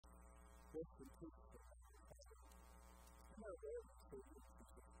First and first. I'm not aware of the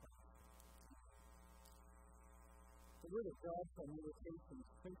The Word of God from Limitations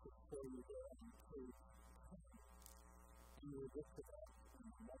printed for you there on page 10. And we'll get to that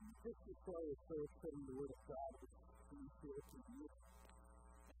in a moment. This is why we're first studying the Word of God, which is here to you.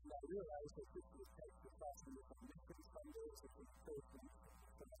 And I realize that this is text is often with our mission Sundays, which is person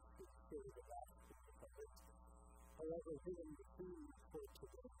for us to share the gospel of it. However, here in the theme for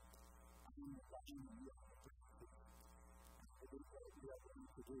today, I'm inviting you to do what we are going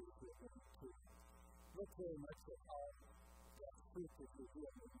to do is we're going to look very much at how that truth is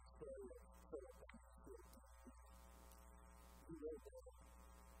revealed in the story of Philip and his spirit. We will go next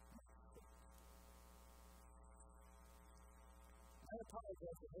week. I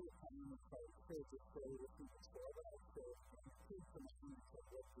apologize ahead of time if I share this story with you before, but I'll share it in two commandments of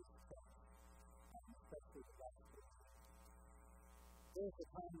what we discussed, especially the gospel. There was a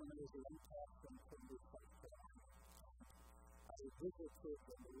time when I was a young pastor in South Carolina. I visited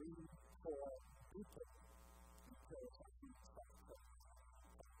the Marine Corps depot in Carolina, South Carolina.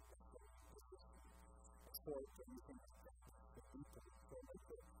 A fort or anything like that. The depot. So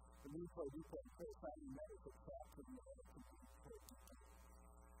the Marine Corps depot in Carolina medical track in the Marine Corps depot.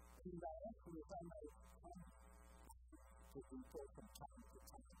 And I actually found my time to depot from time to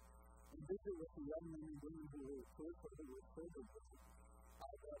time. And visit with the young men and women who were fearful, who were serving with me. I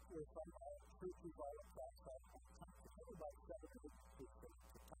worked with some churches all across our country. About 7 or 8 people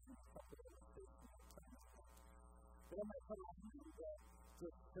to come and talk about the faith and the time of God. But I might come along and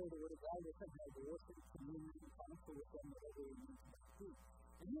just share the Word of God with them, have the worship, communion, and counsel with them, whatever we need to do.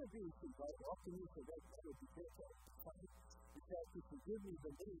 And you would be invited, often you say, that would be great, in fact, if you give me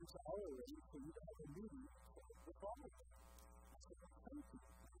the names, I'll arrange for you to have a meeting with all of them. I said, well, thank you.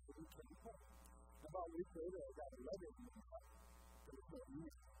 We came home. About a week later, I got a letter in the mail. There was no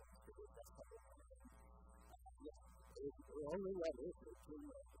email. That's how it went. The only letters that came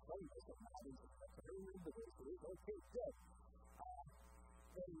out of the phone was a matter of very individually. Okay, good.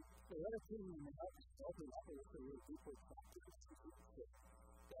 And the letter came in the house, all the letters that were people talking to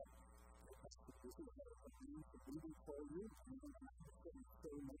that the pastor was a means of reading for you, and then I was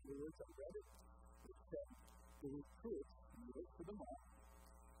saying the words I read it. It said, the recruits, and you look to them all,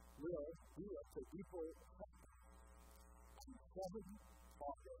 will be at the depot on 7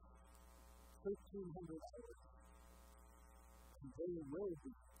 August, 1,300 hours. And they will be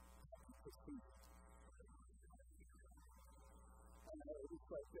happy to see you. And I was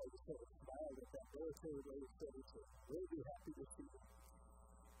like, I just sort of smiled at that military way of saying, we'll be happy to see you.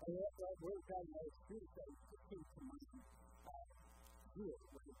 And that word God in our experience, I was thinking to my here,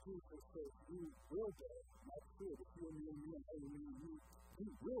 when Jesus says, you will go, not sure if you and me and I and you, you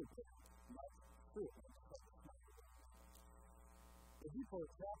will go, not sure. The depot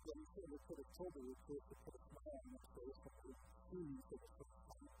chaplain said we could have told her we could put a smile on his face when we were seeing for the first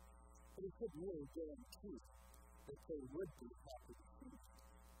time. But he couldn't really guarantee that they would be happy to see him.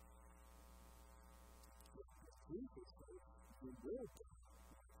 Jesus says, you will go,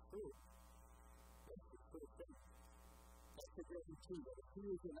 not sure. That's the first thing. That's the guarantee that if he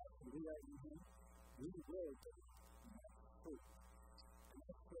is in us and we are in him, we will go, not sure. And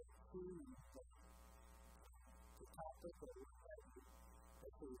that's what seeing the topic that we have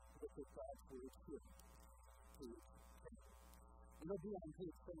with the God's word here. It'll be on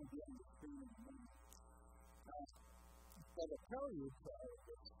page 7, it'll be on the screen in a minute. But I'll tell you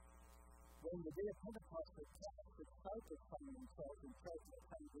that when the day of Pentecost was passed, the disciples found themselves in charge of the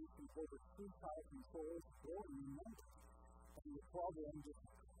congregation of over 2,000 souls, growing in number. And the 12 of them just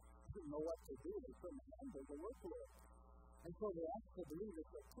didn't know what to do. They couldn't handle the workload. And so they asked the believers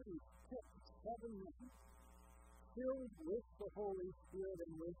to please pick 7 men filled with the Holy Spirit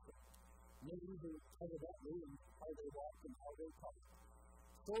and wisdom, men who evidently in how they walked and how they talked.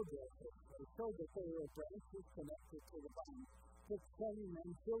 So therefore, they showed that they were branches connected to the vine. Took 7 men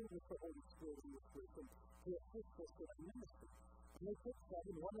filled with the Holy Spirit and with wisdom to assist us in our ministry. And they took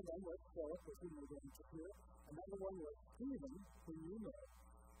 7. One of them was Philip, as we were going to hear. Another one was Stephen, whom you know.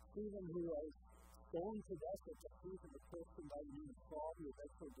 Stephen, who was stoned to death at the feet of a person by the name of Saul, who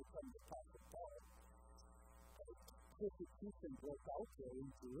eventually became the Apostle Paul. Persecution broke out there in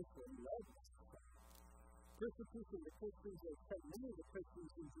Jerusalem, led persecution of the Christians has sent many of the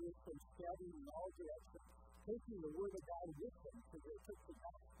Christians in Jerusalem scattering in all directions, taking the word of God with them, because they took the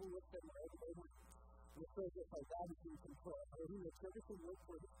gospel with them wherever they went. And so that our God is in control. And he makes everything work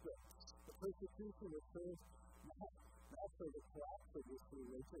for his good. The persecution was served not for the collapse of this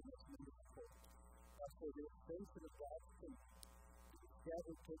religion, this ministry, but for the extension of God's kingdom.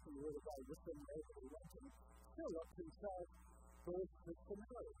 Gathered, taking the word of God with them wherever they went. Philip himself goes to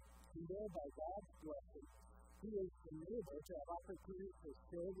Samaria, and there by God's blessing, he is enabled to have opportunity to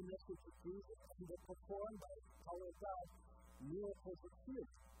share the message of Jesus and to perform by the power of God miracles of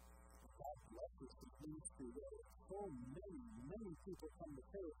healing. God blesses his ministry there. So many people come to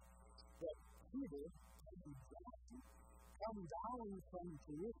faith that Peter and John come down from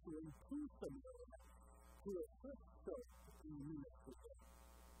Jerusalem to Samaria to assist them in the ministry there.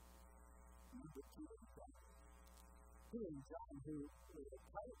 Remember Peter and John? Peter and John, who were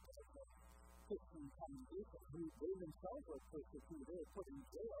part of the Christian congregation, who they themselves were persecuted, they were put in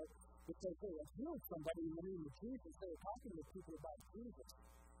jail because they had healed somebody in the name of Jesus. They were talking to people about Jesus.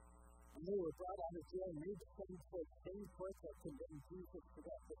 And they were brought out of jail and made the same court that condemned Jesus to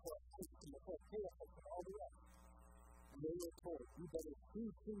death before Caiaphas and all the rest. And they were told, you better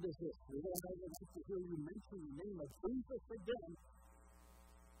cease from this. We don't ever like to hear you mention the name of Jesus again.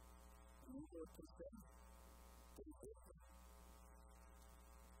 And they were concerned.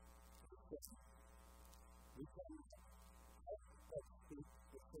 We cannot help but speak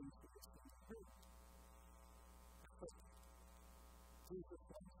the things that are being true. Jesus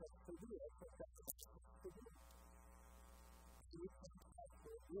wants us to do it, but that's what we're supposed to do. We can't help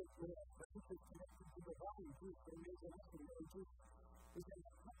it. We're connected to the body. Jesus remains in us, and Jesus is in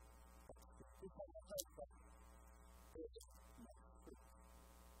us. We cannot help but it is not true.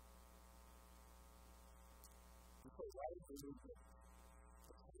 And so why do we do it?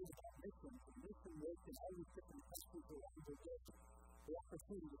 About missions and mission work in all these different countries around the world, the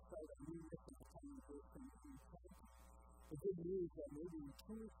opportunity to start a new mission congregation in Canada. The good news that maybe in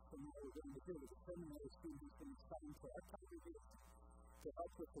 2 weeks from now we're going to hear the seminary students being signed for our congregation to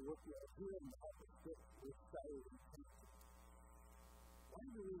help with the work we are doing to help us get this started in Canada. Why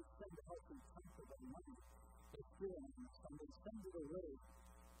do we send the help and comfort and money that's given on Sunday, send it away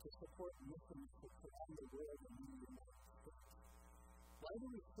to support missions around the world and in the United States? Why do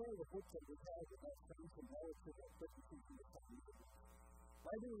we share the hope that we have with our friends and relatives at different in the community?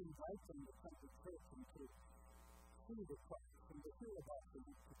 Why do we invite them to come to church and to see the Christ and to hear about them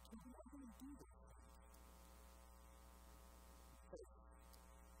and to keep wanting to do this? Because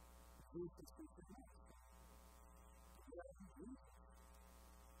Jesus is the Master. We are in Jesus.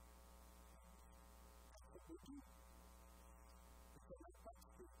 That's what we do. It's on our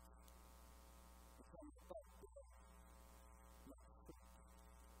thoughts. It's on our thoughts.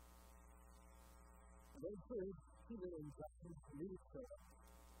 They heard Peter and John leave the Samaria.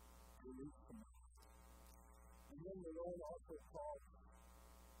 And then the Lord also called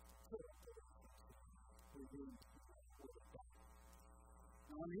Philip to read the Word of God.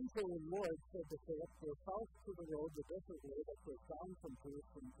 Now an angel of the Lord said to Philip, go south to the road, the desert road that goes down from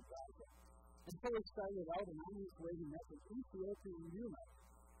Jerusalem to Gaza. And Philip started out, and on his way he met an Ethiopian eunuch,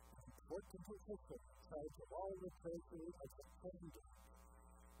 an important official in charge of all the treasury of the kingdom.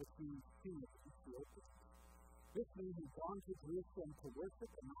 Which means king of Ethiopia. This means he's gone to Jerusalem to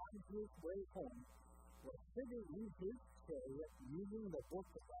worship, and on his way home was sitting in his chariot reading the book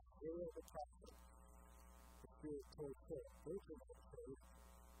of Isaiah the prophet. The Spirit told Philip, go to that chariot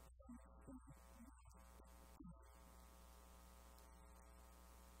and sing.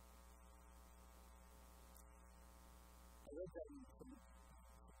 I read that in some,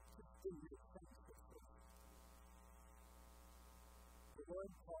 it didn't make sense to me. The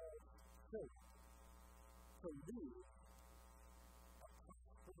Lord calls Philip to lead a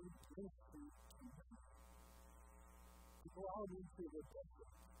pastoral ministry to men. To go out into the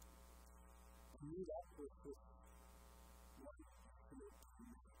desert and meet up with this one Spirit to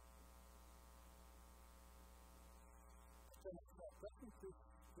men. So I thought, doesn't this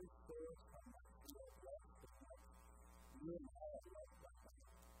verse come up to your blessed as much? You and I are like that.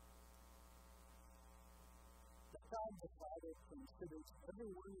 God the Father considers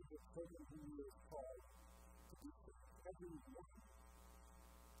every one of the children whom he has called to be saved. Every one.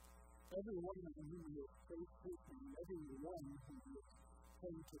 Every one of whom he has placed with him, every one whom he has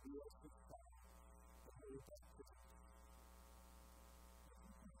claimed to be as his child. And he is that to him.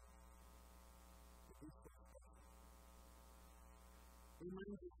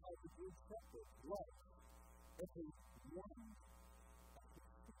 Reminds us how to be accepted, love, every one.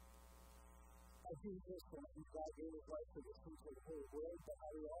 I think this one, God gave his life for the sins of the whole world, but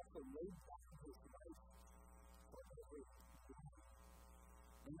how he also laid down his life for every one.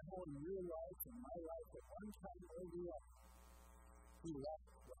 And how in your life and my life, at one time or the other, he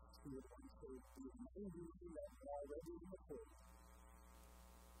left us to the one saved, reminding you that we're already in the faith.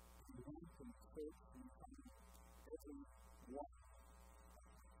 And we want to search and find every one.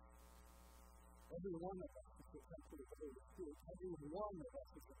 Every one of us is connected to the Holy Spirit. Every one of us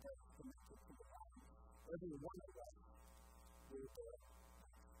is connected to the body. Every one of us is there.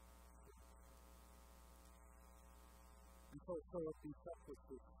 so Philip beats up with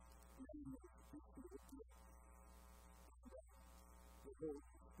this man that used to the deal. The Holy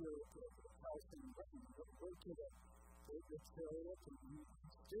Spirit tells him, go to the chariot and you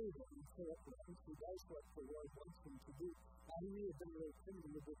stay there. And Philip runs. He does what the Lord wants him to do. Now, he may have been really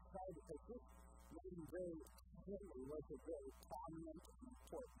thinking of this side because this man very clearly was a very prominent and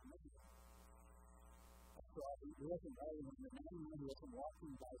important man. So he wasn't riding in the man, he wasn't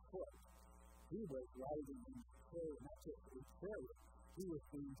walking by foot. He was riding in the chariot, not just a chariot. He was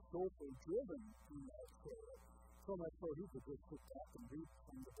being skillfully driven in that chariot. So much so he could just sit back and read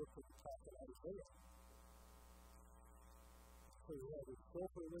from the book of the prophet Isaiah. So he had his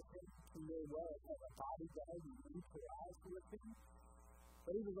chauffeur with him. He may well have had a bodyguard and an entourage with him.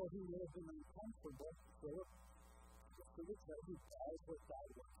 But even though he may have been uncomfortable, Philip just did it that he does what God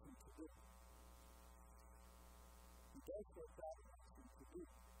wants him to do. He does what God wants him to do.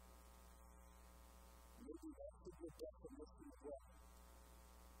 Maybe that's a good definition of what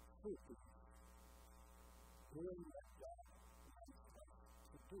truth is. Doing what God wants us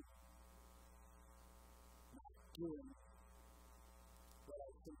to do. Not doing what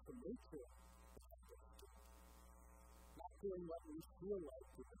I think the nature of God is doing. Not doing what we feel like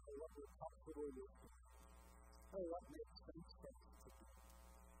doing or what we're comfortable with doing. Or what makes sense to us to do.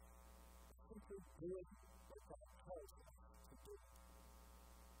 Simply doing what God tells us to do.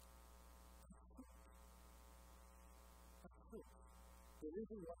 That's truth.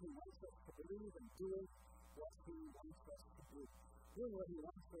 Believing what He wants us to believe and doing what He wants us to do. Doing what He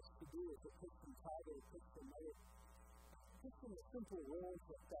wants us to do is a Christian title, a Christian name. Just in the simple words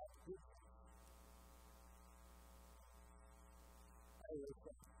of God gives us. I was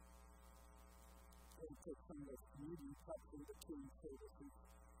going to take some of those comedian cuts in between services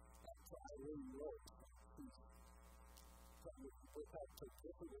at Eileen Road. She's trying to work out to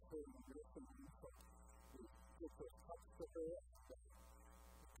visit with her in the nursing home, so we get those cuts to her and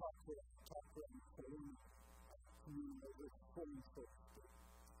talk to her in the saloon community of this phone, so to speak.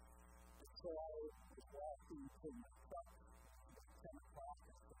 And so I was walking to my truck at 10 o'clock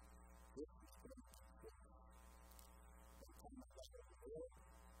and said, this is going to be good. By the time I got over there,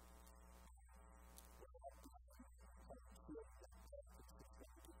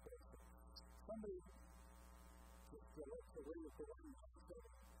 somebody just said, so where are you going? And I said,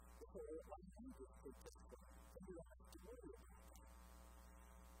 okay, why don't you just take this one? What do you have to do with it?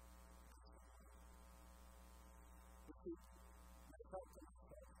 You see, I thought to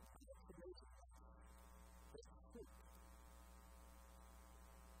myself, that's amazing. That's true.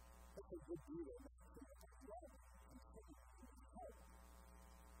 That's a good deal of love and faith in my heart.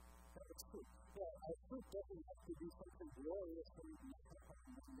 That is true. Well, our truth doesn't have to be something glorious and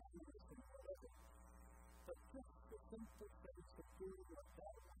magnanimous and whatever. But just the simple sense of doing what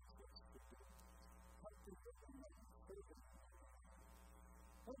God wants us to do. Helping with the next serving.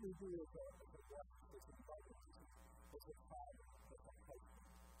 What we do as a wife, as a mother, as a father, as a husband.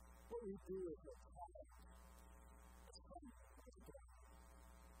 What we do as a child, a son, as a daughter.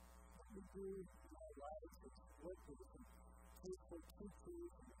 What we do in our lives as workers and faithful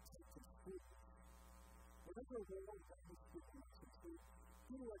teachers and attentive students. Whatever role God has given us to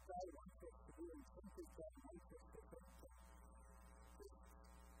do what God wants us to do and simply God wants us to do.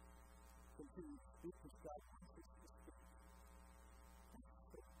 Continue to speak as God wants us to speak. That's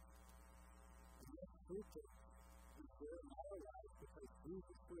true. And that truth is there in our lives because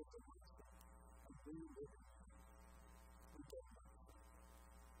Jesus is amongst us and we live in Him. We don't know.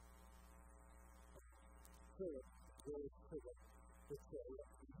 Philip goes to the chariot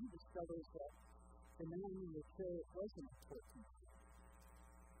and he discovers that the man in the chariot wasn't important.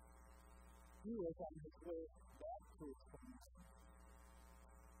 He was on his way back to his family.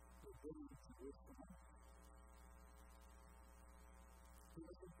 He didn't to Jerusalem. He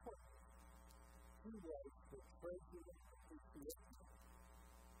was important. He was the treasure of his commitment.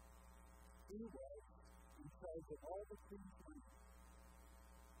 He was in charge of all the king's money.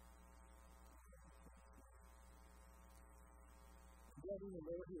 Yet even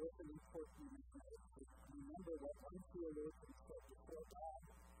though he was an important man, remember what one theologian said before God,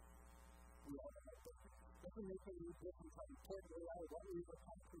 we all know that it doesn't make any difference how important we are, what we've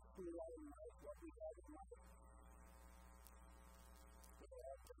accomplished through our life, what we have in life.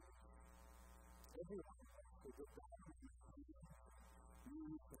 Everyone knows that God is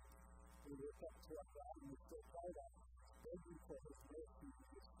means that we look up to our God and we say, God, I'm begging for His mercy and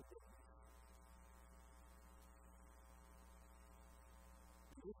His forgiveness.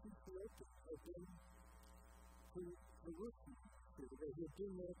 This is the open for him to worship. He had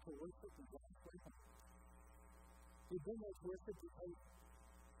been there to worship and God with him. He had been there to worship because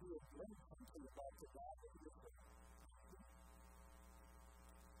he had learned something about the God that he was with.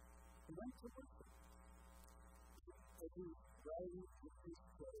 went to worship. As he's writing his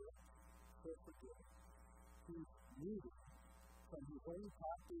prayer for forgiveness, he's moving from his own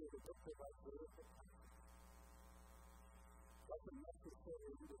copy of the book of Isaiah to Isaiah. Doesn't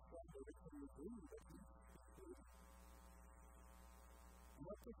necessarily understand everything he's doing, but he's doing. And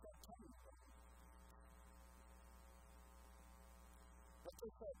what does that tell you? What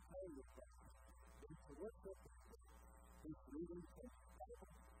does that tell you? To worship is reading from the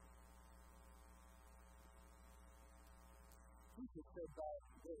Bible. Jesus said that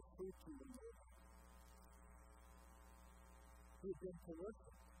they're preaching the word. He's been to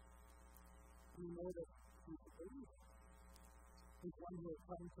worship. We know that he's a believer. He's one who has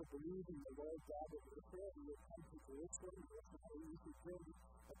come to believe in the Lord God of Israel. He has come to Jerusalem. He has now easy journey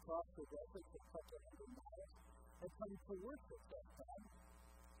across the desert for such 100 miles. Has come to worship that God.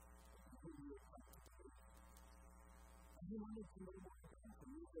 And he has come to believe. And he wanted to know more about him.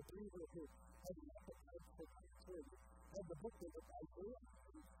 He was a believer who had an appetite for sincerity. Had the book of Isaiah,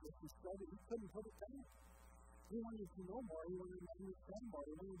 if he studied, he couldn't put it down. He wanted to know more. He wanted to understand more.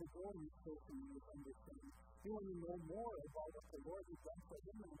 He wanted to grow in his faith and his understanding. He wanted to know more about what the Lord had done for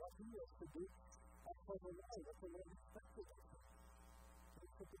him and what he was to do for the Lord, what the Lord expected of him.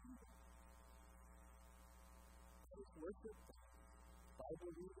 That's what he did. His worship,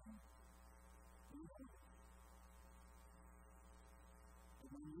 Bible reading, and prayer. And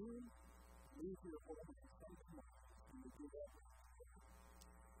when you leave your home on Sunday morning, and you do that,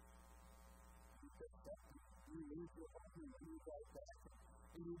 you get that. You leave your home and you go back,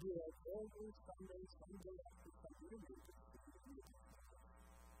 and you do that every Sunday, Sunday after Sunday, and you just do it.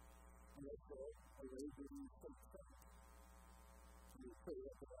 And that's a way that you take time. And you say,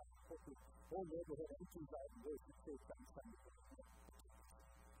 look at that. Whole neighborhood empties out and goes to church on Sunday.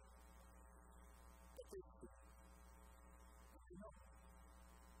 But they see. You know,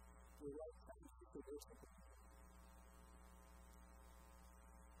 your lifetime is to worship.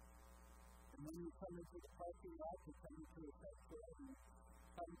 And then you come into the parking lot, you come into the sanctuary, and you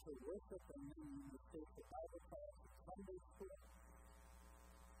come to worship, and then you take the Bible class and Sunday school.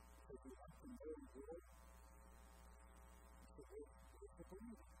 Because you want to know the Lord. So worship in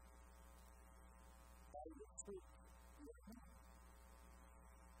you. By your truth, your hand.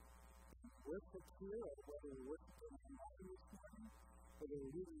 Worship here, or whether you're worshiping online this morning, whether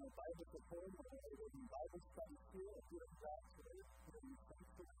you're reading a Bible at home, or whether you're in Bible study here, or doing that today, or in the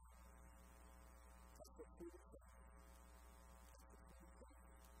sanctuary. That's what food is like. That's what food is like.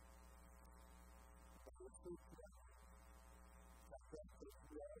 That's what food is like. That's what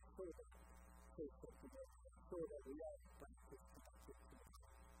we are so that we are practiced connected to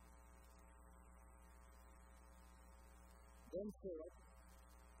God. Then Philip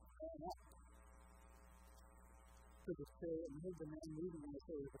ran up to the story and heard the man reading in the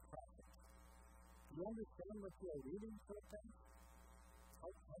story of the prophet. Do you understand what you are reading, Philip?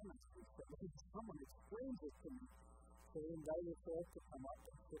 How can I? He said, someone explains it to me. So he invited Philip to come up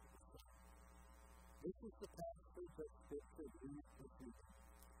and sit with him. This is the passage of Scripture we read this evening.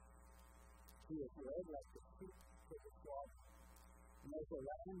 He is led like the sheep to the slaughter. And as a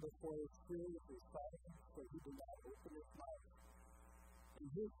lamb before his shears is silent, so he did not open his mouth. In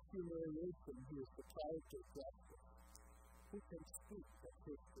his humiliation, he is deprived of justice. Who can speak of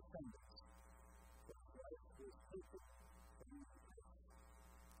his descendants? His life is taken from his place.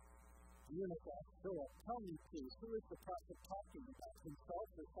 The eunuch asked Philip, tell me please, who is the prophet talking about, himself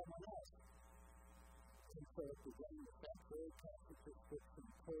or someone else? And Philip began with that very passage of Scripture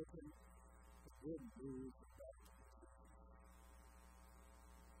and told him the good news about Jesus.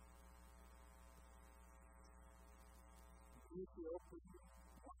 The Ethiopian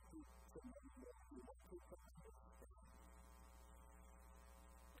wanted to know what he wanted to understand.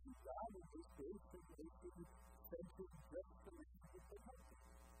 And God in his grace and mercy sent him just the man who could help him.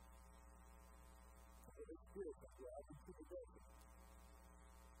 The Holy Spirit that brought him to the desert.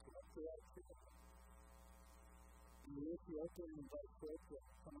 So that's the right thing. And the Ethiopian invites Philip to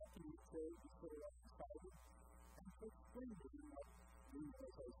come up in his chair and sit alongside him and to explain to him what means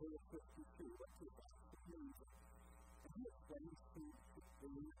as Isaiah 52, what this actually means. And he explains to the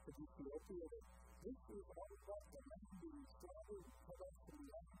youth of Ethiopia that this is all about the man being slaughtered and cut off from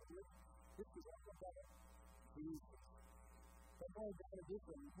the land. This is all about Jesus. The Lord God of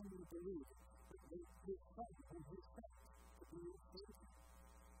Israel, in whom we believe, his Son, whom he sent to be his Savior.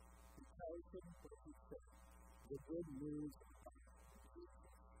 He tells him what he said. The good news of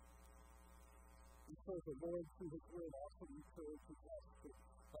Jesus. And so the Lord, through his word, also encourages us to,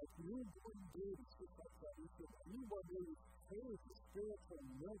 like newborn babies, just like that, he said, newborn babies crave the spiritual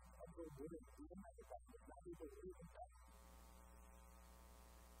milk of the word. We don't have to buy it, not even read it.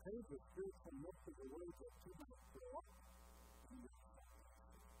 crave the spiritual milk of the word that you might grow up in your life.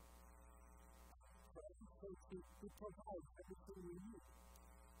 So he provides everything we need.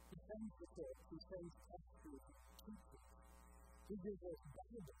 He sends the book, he sends pastors and teachers. He gives us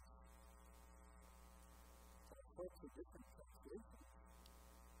Bibles. All sorts of different translations.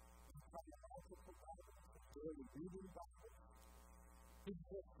 Chronological Bibles, daily reading Bibles. He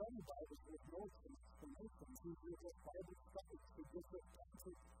gives us study Bibles with notes and explanations. He gives us Bible studies. He gives us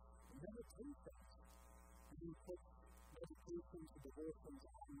Bible meditations. And he puts meditations and devotions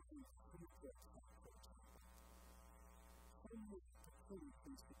on the secrets of the church. So many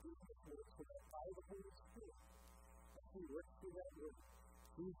opportunities to do this work so that by the Holy Spirit, as he works through that word,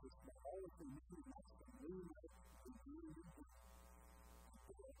 Jesus, by all of the meaning, that's the new life, the new living.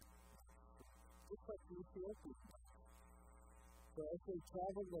 Just like the Ethiopians. So as they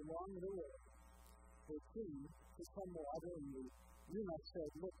traveled along the way, they came to some water, and the eunuch said,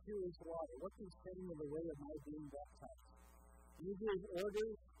 "Look, here is water. What can stand in the way of my being baptized?" And he gave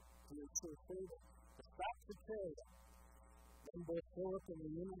orders to his servant to stop the chariot. Then both Philip and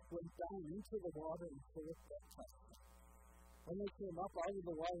the eunuch went down into the water, and Philip baptized them. When they came up out of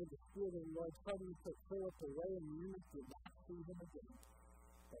the water, the Spirit of the Lord suddenly took Philip away, and the eunuch did not see him again,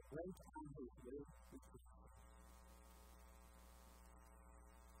 but went on his way with him.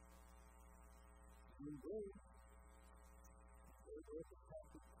 And they were the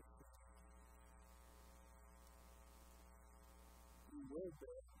prophets of God. We were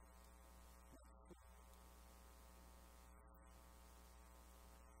there.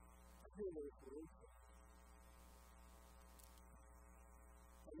 I hear those words.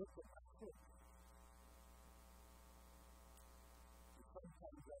 I look at my foot. And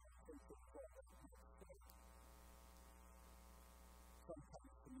sometimes I think of God as my faith.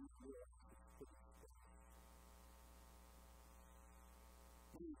 Sometimes to me, realize it's pretty scary.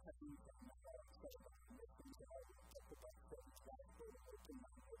 Many times I'm not outside of the missions, and I would talk about certain facts or open my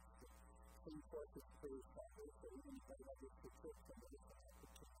lips to sing forth his praise Bibles or even invite others to church and there's an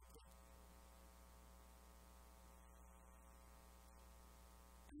opportunity.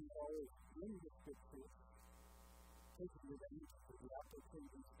 And we always in the scriptures taking advantage of the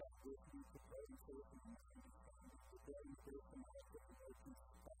opportunities that gives me to pray and faith and understanding, to pray and faith and all the emotions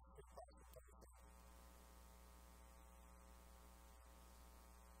that the prophet has said.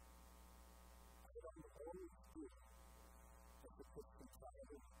 I don't always do as a Christian child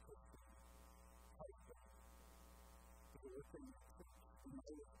or a Christian husband. But within the church, in my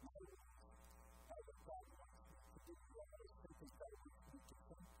life, I was God wants me to do what I was thinking God wants me to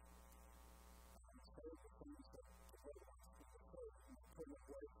think. And say the things that the Lord wants me to say, and turn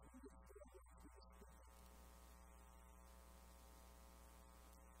away from the Lord wants me to speak.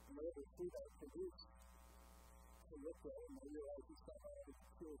 In order to do that, to look at it and I realize it's not all the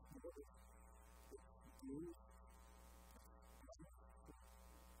purest motives. It's used.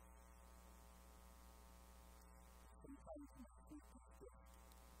 Sometimes my feet is just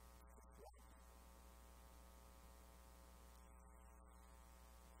right.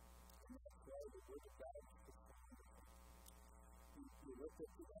 And that's why the word of God is so wonderful. We look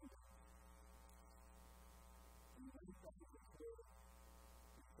at the end. And many times it's word is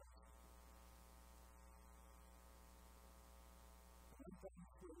such. Sometimes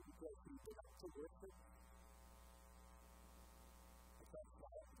it's word because we get up to worship. That's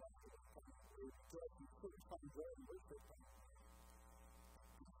why I'm not going to come to you because you couldn't come there and worship them.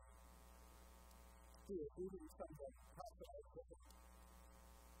 Here, even somebody prophesied to him.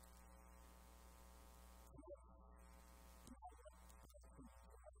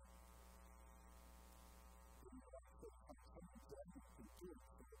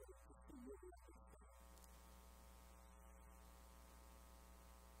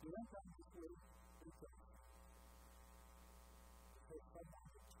 You don't have this word because someone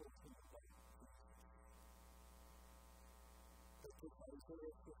has told him about Jesus. Because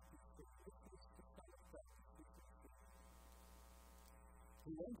Isaiah 56, this is the kind of practice this is for.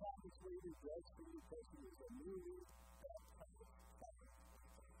 He went on his way to Guse because he was a newly baptized child.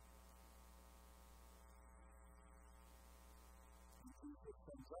 And Jesus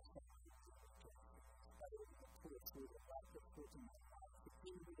sends us on the way to Guse. By the way, the poetry, the practice was in my heart. The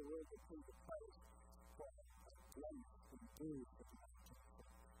king of the world, the king of Christ, for a blemish and bruise of my Jesus.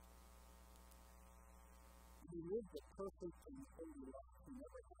 He lived a perfect and holy life. He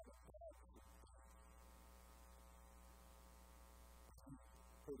never had a bad thing. He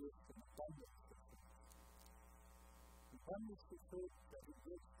produced an abundance of fruit. Abundance of fruit that he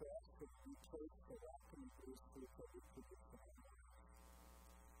gives to us as we chose to walk in his fruit that we produce in our lives.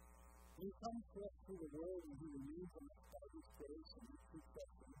 We comes to us through the Word and He renews us by His grace and He keeps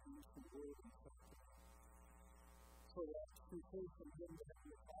us in His Word and faith. So that through faith in Him, the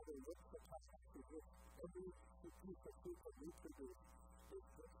Heavenly Father looks upon us as if every piece of fruit that we produce is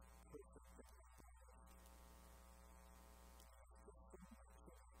His perfect gift.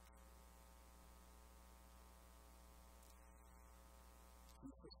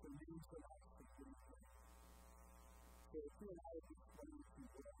 Jesus remains in us and we in Him. So if you and I would be explaining to you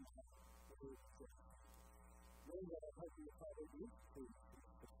what I'm talking about, the Word of God, knowing that our Heavenly Father is true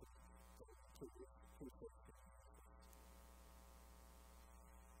to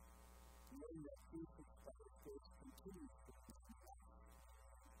knowing that Jesus by His grace continues to be in us.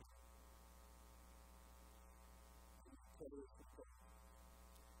 And pray as the prayer.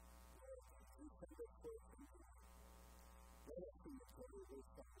 Lord, we send us forth from you. Let us in the prayer with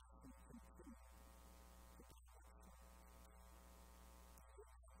salvation continue.